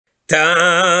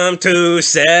Time to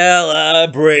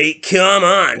celebrate, come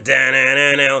on.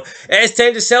 It's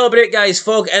time to celebrate, guys.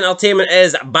 Fog Entertainment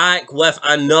is back with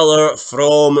another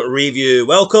From review.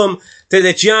 Welcome to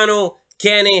the channel.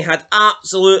 Kenny had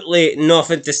absolutely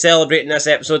nothing to celebrate in this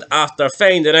episode after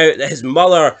finding out that his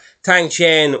mother, Tang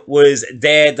Chen, was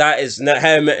dead. That is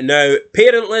him now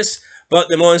parentless, but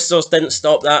the monsters didn't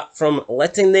stop that from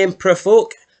letting them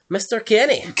provoke Mr.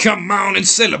 Kenny. Come on and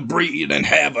celebrate and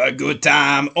have a good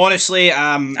time. Honestly,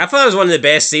 I thought it was one of the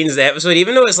best scenes of the episode,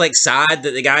 even though it's like sad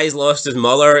that the guy's lost his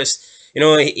mother. It's, you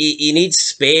know, he needs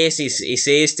space. He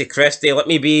says to Christy, let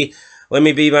me be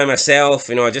by myself.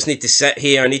 You know, I just need to sit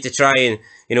here. I need to try and,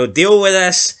 you know, deal with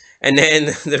this. And then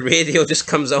the radio just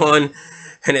comes on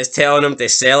and it's telling him to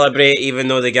celebrate, even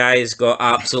though the guy's got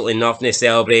absolutely nothing to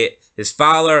celebrate. His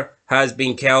father has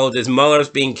been killed, his mother's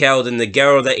been killed, and the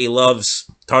girl that he loves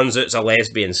turns out it's a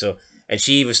lesbian, and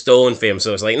she was stolen from him.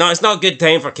 So it's like, no, it's not a good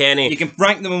time for Kenny. You can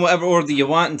rank them in whatever order you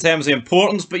want in terms of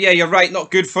importance, but yeah, you're right, not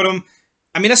good for him.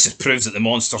 I mean, this just proves that the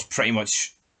monsters pretty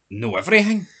much know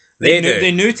everything.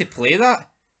 They knew to play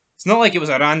that. It's not like it was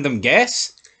a random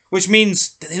guess, which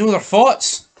means that they know their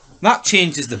thoughts. That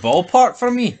changes the ballpark for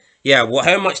me. Yeah, well,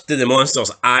 how much do the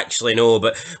monsters actually know?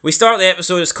 But we start the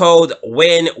episode, it's called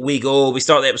When We Go. We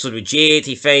start the episode with Jade.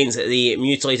 He finds the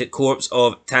mutilated corpse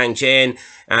of Tang Chen,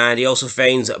 and he also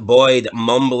finds Boyd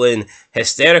mumbling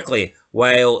hysterically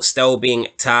while still being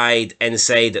tied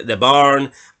inside the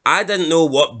barn. I didn't know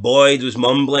what Boyd was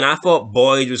mumbling. I thought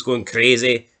Boyd was going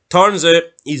crazy. Turns out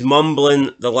he's mumbling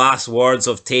the last words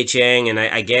of Tai Cheng, and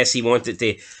I guess he wanted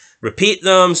to repeat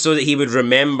them so that he would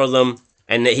remember them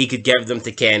and that he could give them to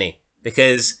Kenny.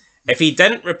 Because if he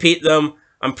didn't repeat them,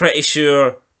 I'm pretty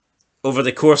sure over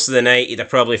the course of the night he'd have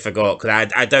probably forgot.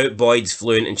 Because I doubt Boyd's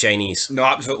fluent in Chinese. No,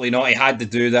 absolutely not. He had to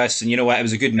do this. And you know what? It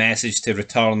was a good message to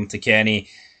return to Kenny.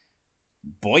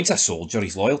 Boyd's a soldier.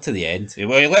 He's loyal to the end.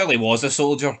 Well, he literally was a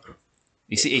soldier.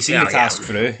 He's seen the task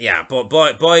through. Yeah, but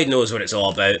Boyd knows what it's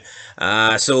all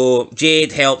about. So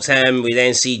Jade helps him. We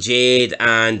then see Jade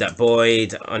and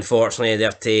Boyd, unfortunately, they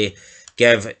have to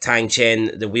give Tang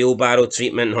Chen the wheelbarrow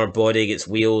treatment. Her body gets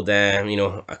wheeled, you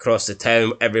know, across the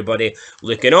town. Everybody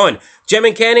looking on. Jim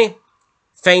and Kenny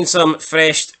find some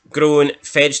fresh grown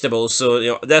vegetables, so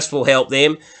you know this will help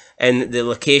them in the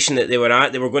location that they were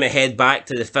at. They were going to head back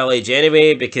to the village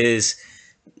anyway because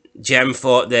Jim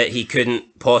thought that he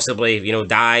couldn't possibly, you know,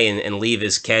 die and leave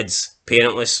his kids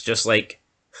parentless, just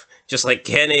like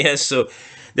Kenny is. So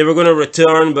they were going to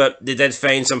return, but they did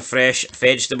find some fresh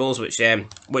vegetables,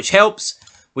 which helps.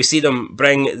 We see them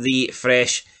bring the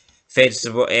fresh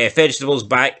vegetables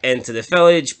back into the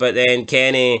village, but then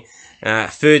Kenny,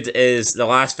 food is the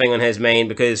last thing on his mind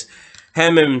because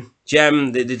him and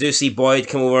Jim, they do see Boyd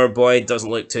come over. Boyd doesn't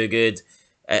look too good.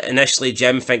 Initially,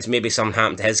 Jim thinks maybe something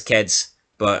happened to his kids,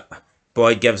 but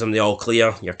Boyd gives him the all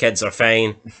clear. Your kids are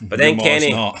fine. But then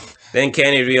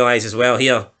Kenny realizes, well,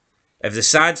 here, if the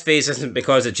sad face isn't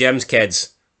because of Jim's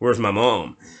kids, where's my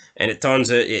mom? And it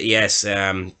turns out, yes,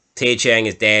 Tai Cheng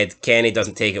is dead. Kenny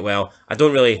doesn't take it well. I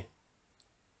don't really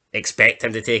expect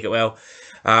him to take it well.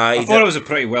 I thought it was a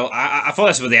pretty well. I thought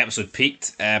this was where the episode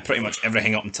peaked. Pretty much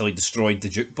everything up until he destroyed the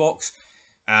jukebox.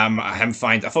 I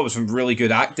thought it was some really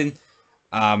good acting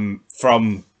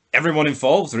from everyone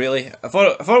involved. Really, I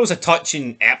thought it was a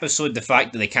touching episode. The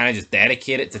fact that they kind of just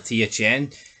dedicate it to Tai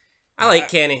Cheng. I like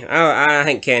Kenny. I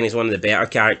think Kenny's one of the better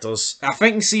characters. I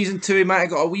think in season 2 he might have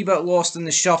got a wee bit lost in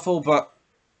the shuffle, but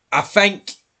I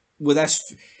think with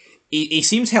this, he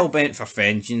seems hell-bent for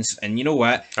vengeance, and you know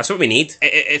what? That's what we need.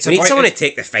 We need someone to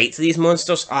take the fight to these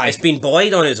monsters. It's been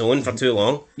Boyd on his own for too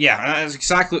long. Yeah, that's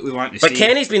exactly what we want to see. But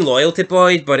Kenny's been loyal to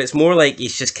Boyd, but it's more like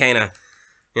he's just kind of,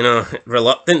 you know,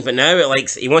 reluctant. But now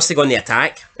he wants to go on the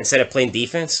attack instead of playing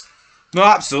defense. No,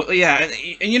 absolutely, yeah.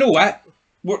 And you know what?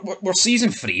 We're season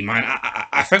 3, man.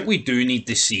 I think we do need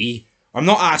to see. I'm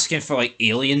not asking for like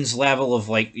Aliens level of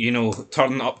like, you know,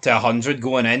 turning up to 100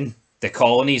 going in the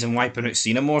colonies and wiping out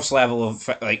Xenomorphs level of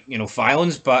like, you know,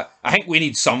 violence, but I think we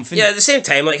need something. Yeah, at the same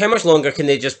time, like how much longer can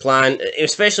they just plan,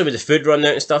 especially with the food run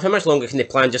out and stuff, how much longer can they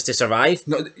plan just to survive?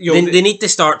 No, they need to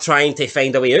start trying to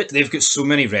find a way out. They've got so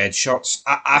many red shirts.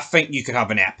 I think you could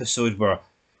have an episode where,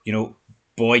 you know,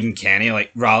 Boyd and Kenny like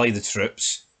rally the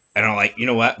troops and are like, you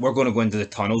know what, we're going to go into the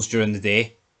tunnels during the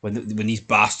day when these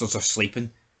bastards are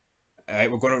sleeping.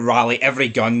 We're going to rally every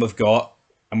gun we've got,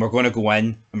 and we're going to go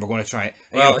in, and we're going to try it.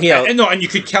 Well, and you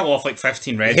could kill off like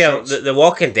 15 red shirts. The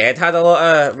Walking Dead had a lot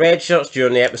of red shirts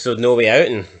during the episode No Way Out,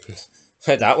 and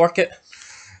how'd that work it?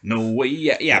 No way,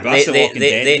 yeah, but that's The Walking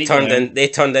Dead. They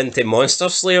turned into monster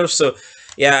slayers, so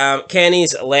yeah,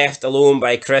 Kenny's left alone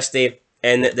by Christy.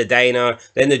 in the diner.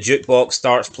 Then the jukebox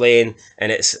starts playing,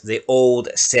 and it's the old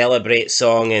Celebrate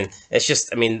song, and it's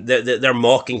just, I mean, they're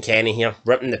mocking Kenny here,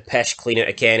 ripping the piss clean out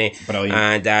of Kenny.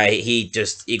 Brilliant. And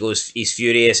he's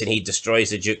furious, and he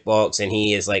destroys the jukebox, and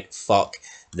he is like, fuck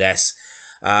this.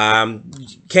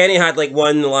 Kenny had like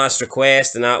one last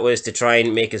request, and that was to try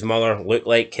and make his mother look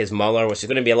like his mother, which is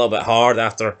going to be a little bit hard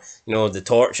after, you know, the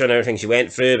torture and everything she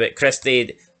went through. But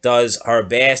Christy does her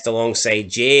best alongside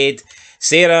Jade.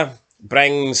 Sarah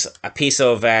brings a piece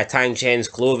of Tang Chen's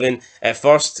clothing. At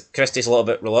first, Christy's a little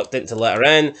bit reluctant to let her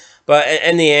in, but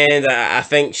in the end, I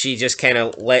think she just kind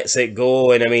of lets it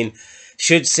go. And I mean,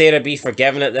 should Sarah be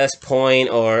forgiven at this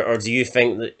point, or do you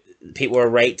think that people are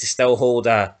right to still hold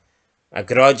a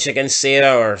grudge against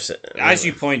Sarah? Or as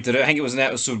you pointed out, I think it was in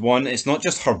episode 1. It's not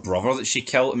just her brother that she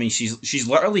killed. I mean, she's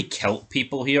literally killed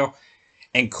people here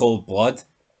in cold blood.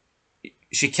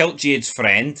 She killed Jade's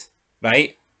friend,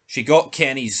 right? She got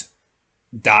Kenny's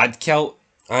dad killed,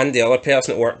 and the other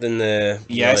person that worked in the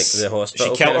the hospital.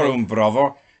 She killed her own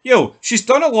brother. Yo, she's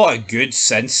done a lot of good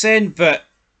since then, but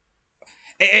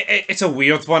it's a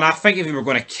weird one. I think if we were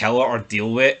going to kill her or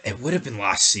deal with it, it would have been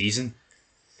last season.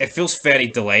 It feels very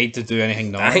delayed to do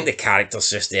anything now. I think the character's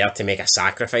just there to make a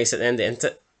sacrifice at the end, isn't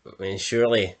it? I mean,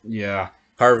 surely. Yeah.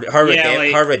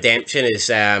 Her redemption is,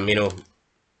 you know,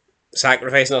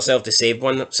 sacrificing herself to save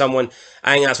someone.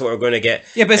 I think that's what we're going to get.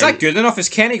 Yeah, but is that good enough? Is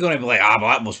Kenny going to be like, well,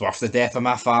 that was worth the death of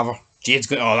my father? Jade's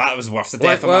going, that was worth the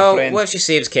death of my friend. What if she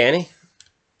saves Kenny?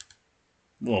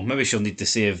 Well, maybe she'll need to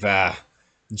save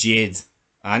Jade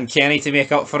and Kenny to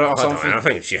make up for it or something. I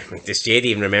don't think does Jade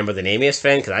even remember the name of his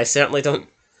friend? Because I certainly don't.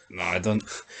 No, I don't.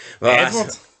 Well,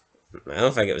 Edward? I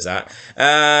don't think it was that.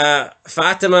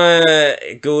 Fatima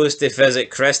goes to visit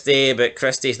Christy, but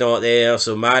Christy's not there,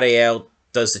 so Marielle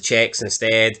does the checks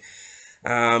instead.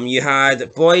 You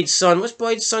had Boyd's son. What's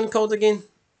Boyd's son called again?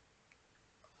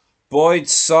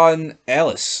 Boyd's son,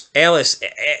 Ellis.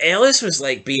 Ellis was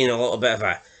like being a little bit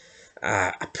of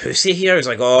a pussy here. He was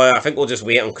like, oh, I think we'll just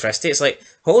wait on Christy. It's like,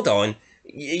 hold on.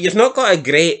 You've not got a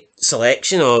great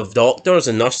selection of doctors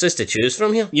and nurses to choose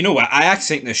from here. You know what? I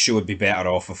actually think this show would be better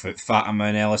off without Fatima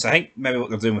and Ellis. I think maybe what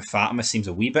they're doing with Fatima seems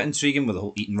a wee bit intriguing with the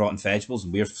whole eating rotten vegetables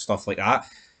and weird stuff like that.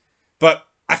 But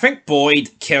I think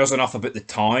Boyd cares enough about the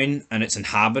town and its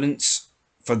inhabitants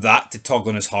for that to tug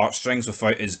on his heartstrings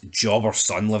without his jobber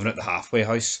son living at the halfway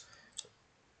house.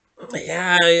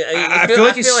 Yeah, I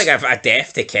feel like a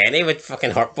death to Kenny would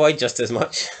fucking hurt Boyd just as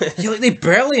much. Yeah, like they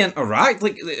barely interact.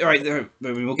 Like, right,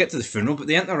 we'll get to the funeral, but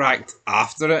they interact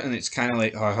after it, and it's kind of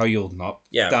like, oh, how you holding up,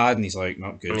 Dad? And he's like,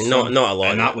 not good. I mean, not a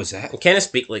lot. And that was it. They kind of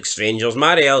speak like strangers.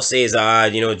 Marielle says,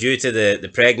 you know, due to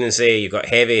the pregnancy, you've got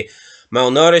heavy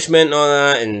malnourishment and all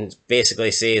that, and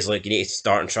basically says, like, you need to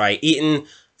start and try eating.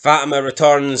 Fatima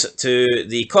returns to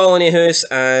the colony house,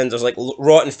 and there's like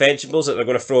rotten vegetables that they're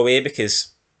going to throw away because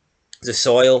the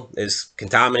soil is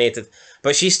contaminated.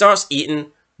 But she starts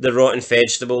eating the rotten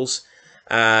vegetables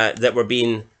that were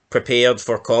being prepared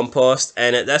for compost.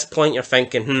 And at this point, you're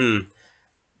thinking,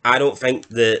 I don't think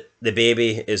the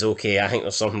baby is okay. I think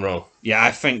there's something wrong. Yeah,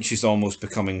 I think she's almost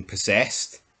becoming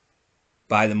possessed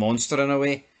by the monster in a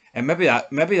way. And maybe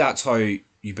that's how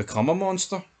you become a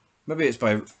monster. Maybe it's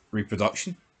by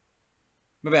reproduction.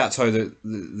 Maybe that's how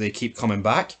they keep coming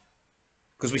back.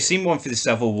 Because we've seen one for the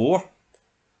Civil War.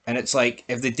 And it's like,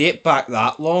 if they date back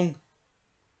that long,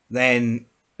 then,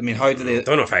 I mean, how do they... I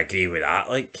don't know if I agree with that,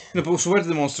 like... No, but so where do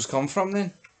the monsters come from,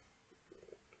 then?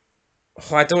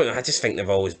 Oh, I just think they've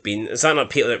always been... Is that not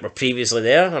people that were previously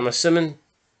there, I'm assuming?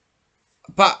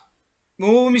 But,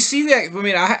 well, when we see the... I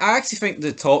mean, I actually think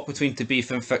the talk between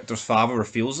Tabitha and Victor's father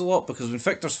reveals a lot, because when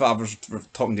Victor's father was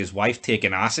talking to his wife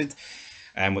taking acid,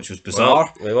 which was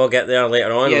bizarre... Well, we will get there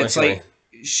later on. Yeah, it's like...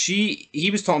 He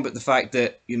was talking about the fact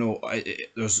that, you know,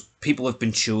 there's people have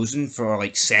been chosen for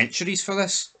like centuries for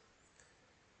this.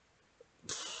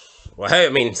 Well, I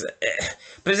mean,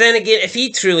 but then again, if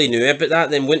he truly knew about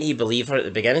that, then wouldn't he believe her at the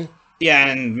beginning? Yeah,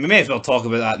 and we may as well talk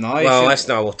about that now. Well, let's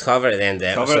not. We'll cover it at the end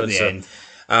of the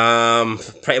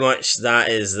episode. Pretty much that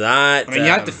is that. I mean, you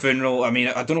had the funeral. I mean,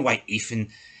 I don't know why Ethan.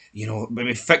 You know, I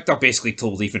mean, Victor basically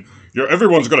told Ethan,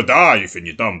 everyone's going to die, Ethan,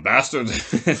 you dumb bastard.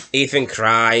 Ethan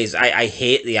cries. I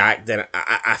hate the acting.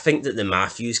 I think that the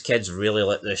Matthews kids really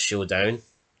let this show down.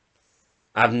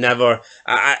 I've never...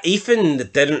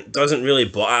 Ethan doesn't really...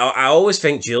 But I always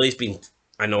think Julie's been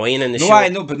annoying in the show. I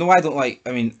don't like...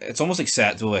 I mean, it's almost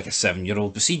acceptable like a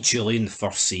 7-year-old, but see Julie in the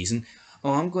first season...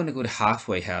 Oh, I'm going to go to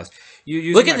halfway house.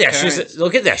 Look at the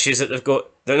issues that they've got.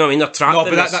 They're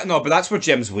trapped. But that's where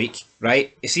Jim's weak,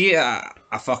 right? You see, a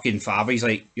fucking father, he's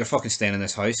like, you're fucking staying in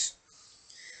this house.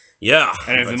 Yeah.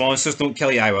 And if the monsters don't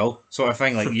kill you, I will, sort of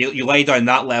thing. Like, you lie down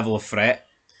that level of threat.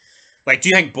 Like, do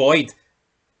you think Boyd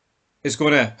is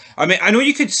going to... I mean, I know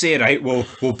you could say, right, well,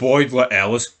 Boyd let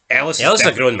Ellis... Ellis is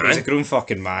a grown man. He's a grown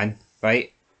fucking man,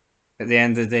 right? At the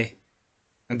end of the day.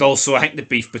 And also, I think the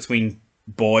beef between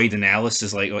Boyd and Ellis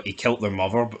is like, he killed their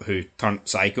mother, who turned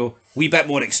psycho. Wee bit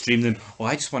more extreme than,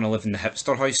 I just want to live in the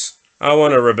hipster house. I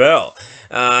want to rebel.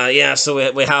 Yeah,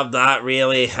 so we have that,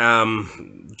 really.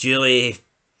 Julie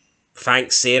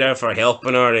thanks Sarah for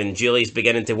helping her, and Julie's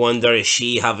beginning to wonder, is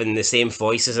she having the same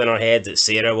voices in her head that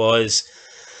Sarah was?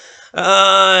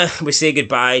 We say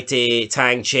goodbye to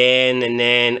Tang Chen, and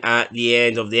then at the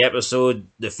end of the episode,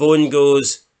 the phone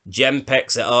goes. Jim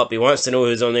picks it up. He wants to know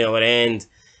who's on the other end,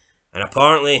 and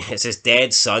apparently it's his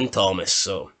dead son, Thomas.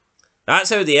 So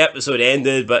that's how the episode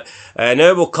ended. But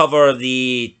now we'll cover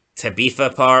the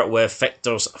Tabitha part with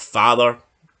Victor's father,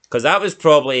 because that was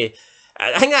probably,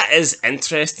 I think that is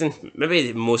interesting,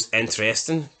 maybe the most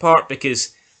interesting part,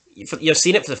 because you're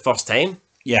seeing it for the first time.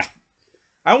 Yeah.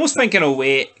 I almost think, in a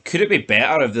way, could it be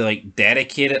better if they, like,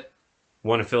 dedicated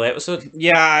one full episode?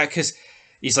 Yeah, because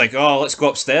he's like, oh, let's go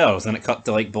upstairs. Then it cut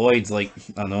to, like, Boyd, like,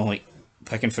 I don't know, like,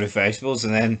 picking through vegetables.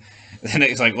 And then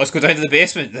it's like, let's go down to the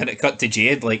basement. Then it cut to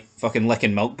Jade, like, fucking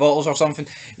licking milk bottles or something.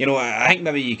 You know, I think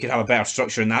maybe you could have a better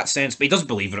structure in that sense. But he does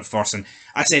believe it at first. And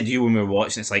I said to you when we were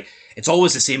watching, it's like, it's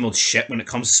always the same old shit when it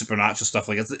comes to supernatural stuff.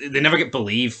 Like, they never get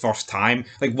believed first time.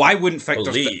 Like, why wouldn't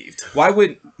Victor's... Believed. Why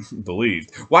wouldn't...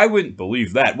 Believed. Why wouldn't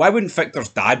believe that? Why wouldn't Victor's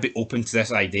dad be open to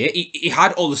this idea? He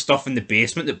had all the stuff in the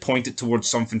basement that pointed towards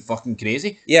something fucking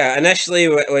crazy. Yeah, initially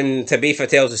when Tabitha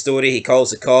tells the story, he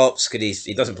calls the cops because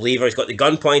he doesn't believe her. He's got the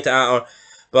gun pointed at her.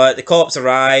 But the cops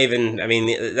arrive, and, I mean,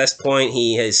 at this point,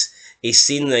 he's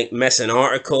seen, like, missing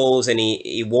articles, and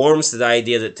he warms to the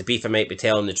idea that Tabitha might be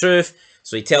telling the truth.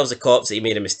 So he tells the cops that he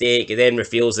made a mistake. He then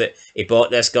reveals that he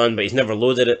bought this gun, but he's never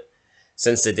loaded it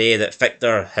since the day that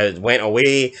Victor had went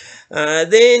away.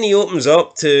 Then he opens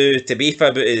up to Tabitha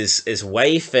about his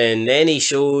wife, and then he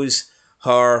shows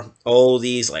her all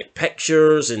these, like,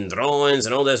 pictures and drawings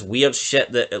and all this weird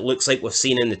shit that it looks like we've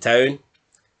seen in the town.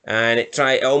 And it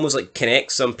almost, like,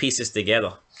 connects some pieces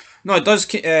together. No, it does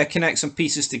connect some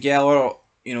pieces together.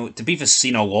 You know, Tabitha's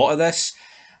seen a lot of this.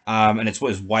 And it's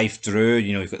what his wife drew.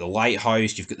 You know, you've got the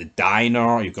lighthouse, you've got the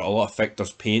diner, you've got a lot of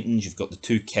Victor's paintings, you've got the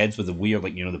two kids with the weird,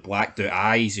 like, you know, the blacked out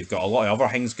eyes, you've got a lot of other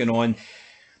things going on.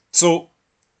 So,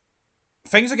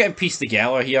 things are getting pieced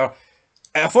together here.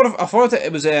 I thought that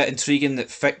it was intriguing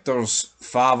that Victor's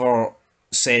father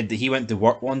said that he went to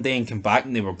work one day and came back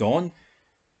and they were gone.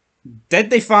 Did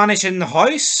they vanish in the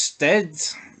house? Did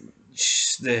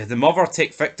the mother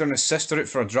take Victor and his sister out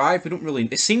for a drive? We don't really...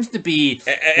 It seems to be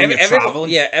when you're travelling.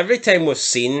 Yeah, every time we've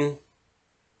seen,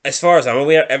 as far as I'm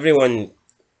aware, everyone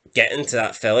getting to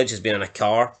that village has been in a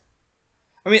car.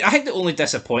 I mean, I think the only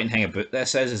disappointing thing about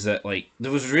this is that, like,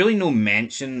 there was really no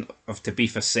mention of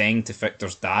Tabitha saying to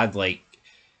Victor's dad, like,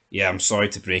 yeah, I'm sorry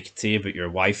to break it to you, but your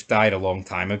wife died a long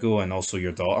time ago, and also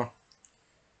your daughter.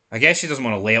 I guess she doesn't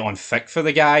want to lay it on Vic for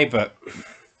the guy, but...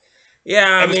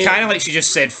 Yeah, it was kind of like she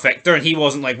just said Victor, and he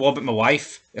wasn't like, what about my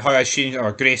wife? How is she,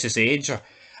 or Grace's age? Or,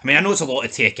 I mean, I know it's a lot to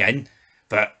take in,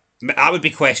 but that would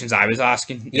be questions I was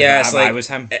asking. Yeah, it's like, I was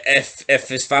him. If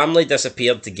his family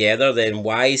disappeared together, then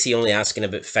why is he only asking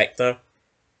about Victor?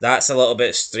 That's a little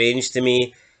bit strange to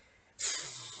me.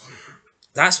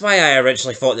 That's why I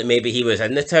originally thought that maybe he was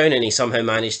in the town and he somehow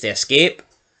managed to escape.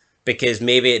 Because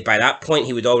maybe by that point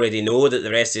he would already know that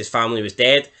the rest of his family was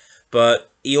dead.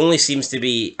 But he only seems to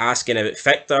be asking about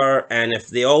Victor, and if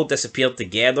they all disappeared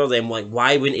together, then, like,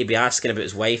 why wouldn't he be asking about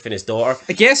his wife and his daughter?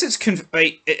 I guess it's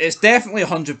definitely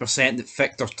 100% that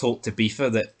Victor told Tabitha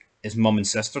that his mum and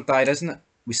sister died, isn't it?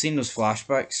 We've seen those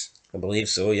flashbacks. I believe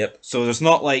so, yep. So there's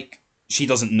not like she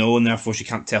doesn't know and therefore she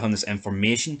can't tell him this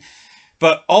information.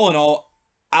 But all in all,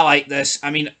 I like this.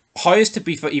 I mean, how is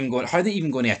Tabitha even going? How are they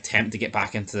even going to attempt to get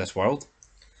back into this world?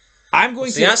 I'm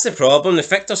going to... That's the problem. The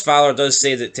Victor's father does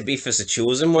say that Tabitha's the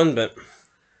chosen one, but...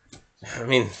 I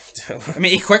mean...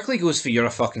 he quickly goes for you're a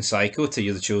fucking psycho to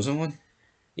you're the chosen one.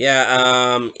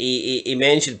 Yeah, he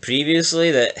mentioned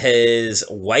previously that his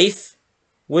wife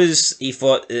was... He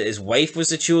thought that his wife was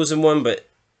the chosen one, but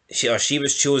she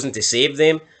was chosen to save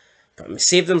them. But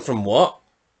save them from what?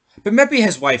 But maybe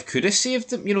his wife could have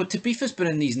saved him. You know, Tabitha's been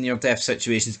in these near-death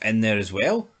situations in there as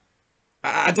well.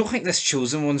 I don't think this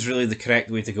chosen one's really the correct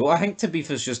way to go. I think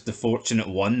Tabitha's just the fortunate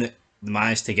one that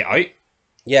managed to get out.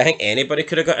 Yeah, I think anybody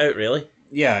could have got out, really.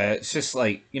 Yeah, it's just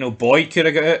like, you know, Boyd could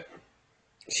have got out.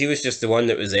 She was just the one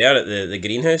that was there at the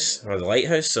greenhouse, or the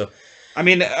lighthouse, so... I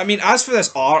mean, as for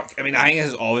this arc, I think this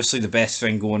is obviously the best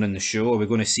thing going in the show. Are we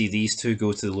going to see these two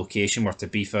go to the location where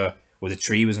Tabitha, where the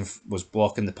tree was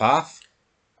blocking the path?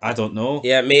 I don't know.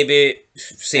 Yeah, maybe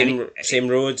same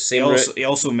road, same route. He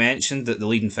also mentioned that the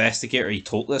lead investigator he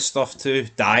told this stuff to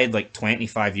died like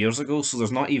 25 years ago, so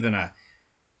there's not even a...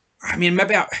 I mean,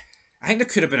 maybe... I think there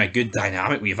could have been a good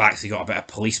dynamic where you've actually got a bit of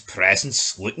police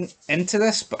presence looking into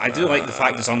this, but I do like the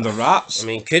fact it's under wraps. I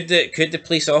mean, could the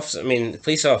police officer... I mean, the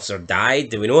police officer died.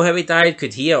 Do we know how he died?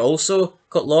 Could he also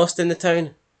got lost in the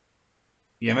town?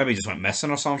 Yeah, maybe he just went missing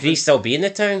or something. Could he still be in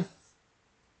the town?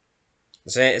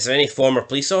 Is there any former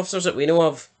police officers that we know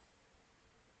of?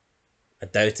 I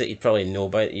doubt it. You'd probably know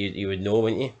about it. You would know,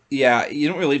 wouldn't you? Yeah, you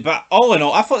don't really. But all in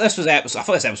all, I thought this episode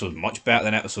was much better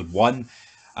than episode 1.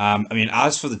 I mean,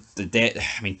 as for the death,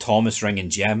 I mean, Thomas ringing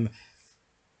Jim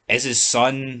is his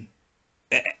son.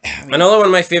 Another one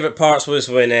of my favourite parts was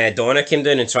when Donna came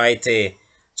down and tried to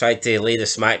lay the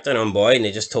smackdown on Boyd, and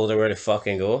they just told her where to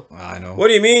fucking go. I know. What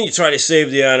do you mean you try to save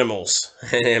the animals?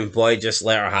 And then Boyd just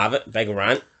let her have it. Big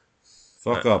rant.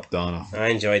 Fuck up, Donna. I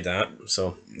enjoyed that.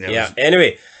 So yeah.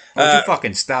 Anyway. Would you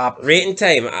fucking stop? Rating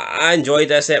time. I enjoyed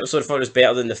this episode. I thought it was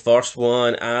better than the first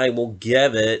one. I'll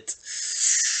give it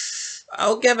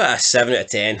a 7 out of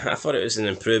 10. I thought it was an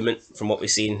improvement from what we've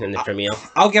seen in the premiere.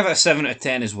 I'll give it a 7 out of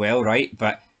 10 as well, right?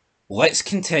 But let's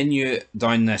continue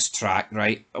down this track,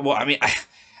 right? Well, I mean,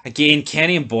 again,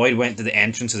 Kenny and Boyd went to the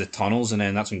entrance of the tunnels, and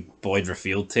then that's when Boyd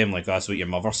revealed to him, like, that's what your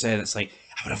mother said. It's like,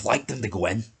 I would have liked them to go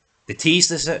in. They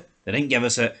teased us it. They didn't give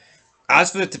us it.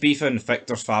 As for the Tabitha and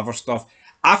Victor's father stuff,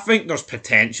 I think there's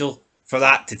potential for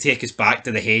that to take us back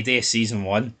to the heyday of season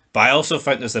 1. But I also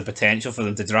think there's the potential for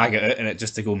them to drag it out and it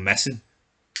just to go missing.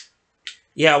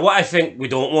 Yeah, what I think we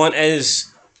don't want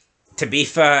is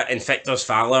Tabitha and Victor's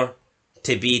father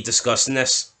to be discussing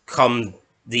this come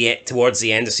towards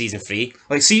the end of season 3.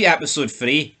 Like, see episode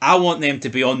 3, I want them to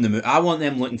be on the move. I want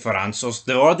them looking for answers.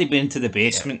 They've already been to the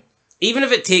basement. Yeah. Even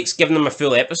if it takes giving them a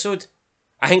full episode,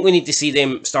 I think we need to see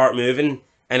them start moving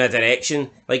in a direction,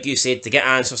 like you said, to get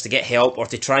answers, to get help, or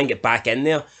to try and get back in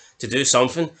there to do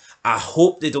something. I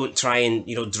hope they don't try and,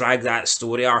 drag that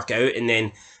story arc out and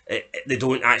then they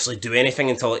don't actually do anything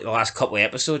until like the last couple of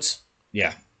episodes.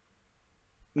 Yeah.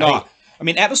 No, I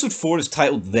mean, episode 4 is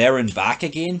titled There and Back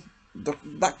Again.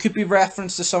 That could be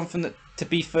reference to something that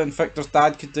Tabitha and Victor's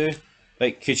dad could do.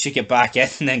 Like, could she get back in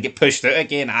and then get pushed out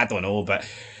again? I don't know, but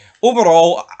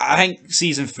overall, I think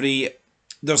season 3...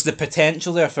 there's the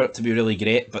potential there for it to be really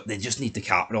great, but they just need to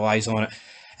capitalise on it.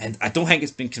 And I don't think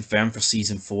it's been confirmed for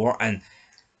season 4. And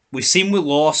we've seen with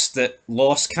Lost that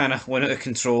Lost kind of went out of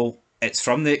control. It's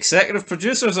from the executive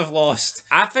producers of Lost.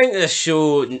 I think this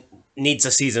show needs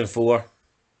a season 4.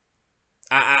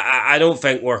 I don't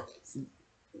think we're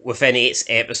within 8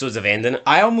 episodes of ending it.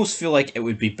 I almost feel like it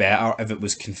would be better if it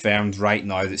was confirmed right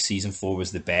now that season 4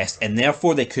 was the best. And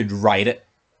therefore they could write it.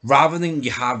 Rather than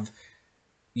you have...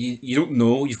 You don't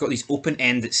know. You've got these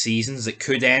open-ended seasons that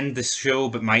could end the show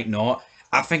but might not.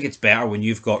 I think it's better when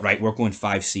you've got, right, we're going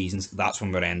 5 seasons. That's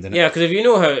when we're ending it. Yeah, because if you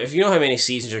know how many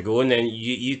seasons you're going, then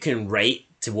you can write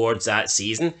towards that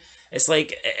season. It's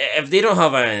like if they don't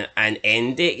have an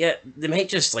end date yet, they might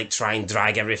just like try and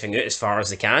drag everything out as far as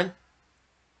they can.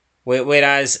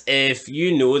 Whereas if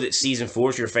you know that season 4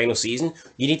 is your final season,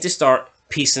 you need to start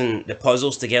piecing the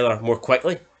puzzles together more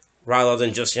quickly, rather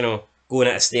than just going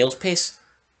at a snail's pace.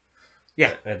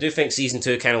 Yeah, I do think season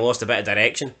 2 kind of lost a bit of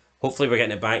direction. Hopefully we're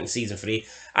getting it back in season 3.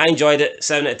 I enjoyed it.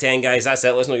 7 out of 10, guys. That's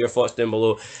it. Let us know your thoughts down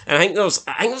below. And I think there's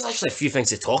actually a few things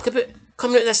to talk about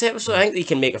coming out of this episode. I think they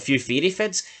can make a few theory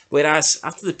feeds. Whereas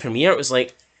after the premiere, it was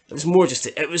more just...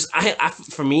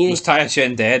 for me... Was Taya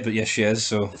Chen dead? But yes, she is,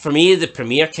 so... For me, the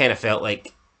premiere kind of felt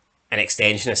like an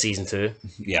extension of season 2.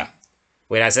 Yeah.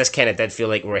 Whereas this kind of did feel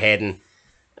like we're heading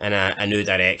in a new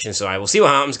direction. So I will see what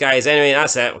happens, guys. Anyway,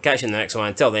 that's it. We'll catch you in the next one.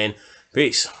 Until then...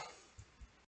 peace.